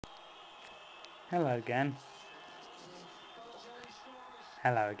Hello again.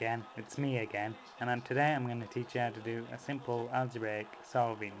 Hello again, it's me again, and today I'm going to teach you how to do a simple algebraic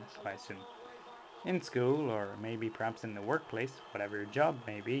solving question. In school, or maybe perhaps in the workplace, whatever your job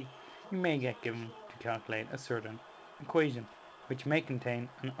may be, you may get given to calculate a certain equation, which may contain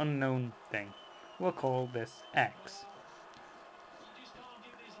an unknown thing. We'll call this x.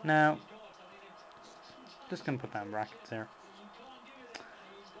 Now, just going to put that in brackets here.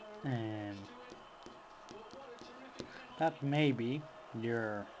 And that may be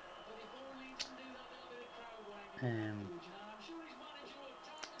your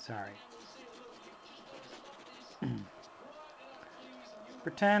sorry.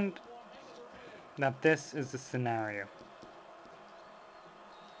 Pretend that this is the scenario.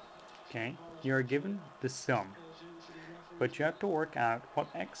 Okay, you are given the sum, but you have to work out what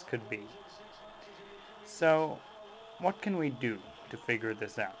x could be. So, what can we do to figure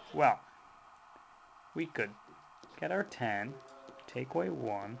this out? Well, we could get our 10, take away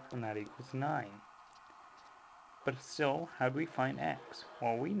 1, and that equals 9. But still, how do we find x?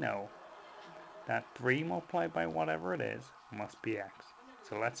 Well, we know that 3 multiplied by whatever it is must be x.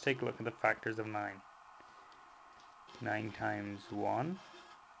 So let's take a look at the factors of 9. 9 times 1,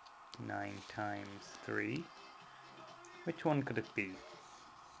 9 times 3. Which one could it be?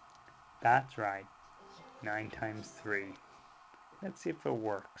 That's right, 9 times 3. Let's see if it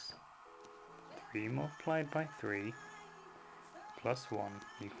works. 3 multiplied by 3 plus 1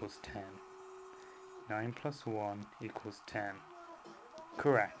 equals 10. 9 plus 1 equals 10.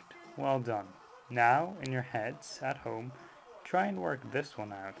 Correct. Well done. Now, in your heads at home, try and work this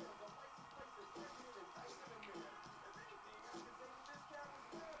one out.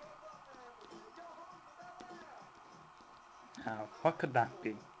 Now, what could that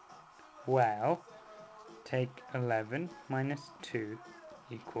be? Well, take 11 minus 2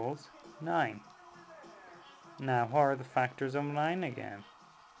 equals 9. Now, what are the factors of 9 again?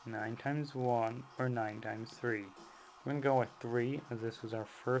 9 times 1 or 9 times 3. We're going to go with 3 as this was our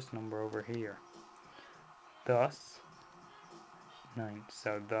first number over here. Thus, 9.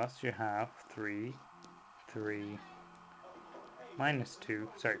 So thus you have 3 minus 2,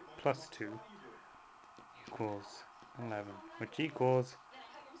 plus 2 equals 11, which equals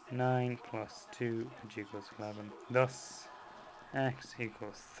 9 plus 2, which equals 11. Thus, x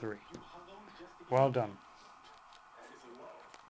equals 3. Well done.